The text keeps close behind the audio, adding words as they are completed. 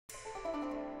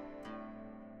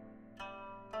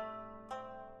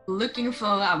looking for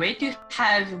a way to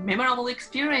have memorable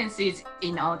experiences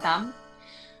in autumn,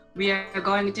 we are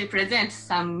going to present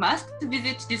some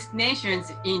must-visit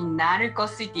destinations in Naruko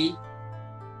City,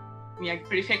 Miyagi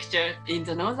Prefecture in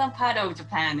the northern part of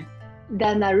Japan. The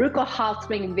Naruko hot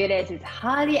spring village is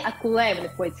highly acclaimed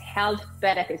for its health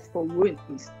benefits for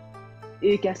wounds.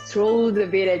 You can stroll the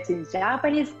village in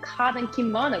Japanese cotton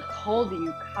kimono called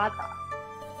yukata.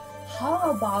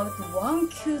 How about one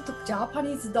cute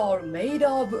Japanese doll made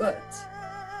of wood?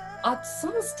 At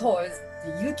some stores,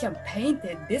 you can paint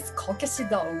this kokeshi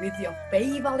doll with your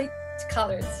favorite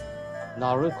colors.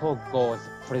 Naruko Ghost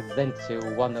presents you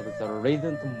one of the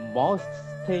recent most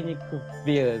scenic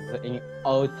views in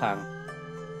autumn.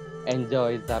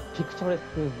 Enjoy the picturesque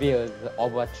views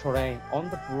of a train on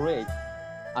the bridge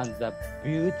and the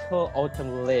beautiful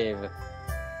autumn leaves.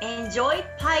 Enjoy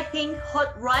piping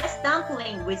hot rice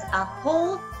dumpling with a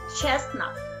whole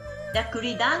chestnut. The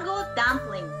kuridango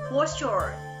dumpling for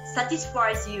sure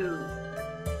satisfies you.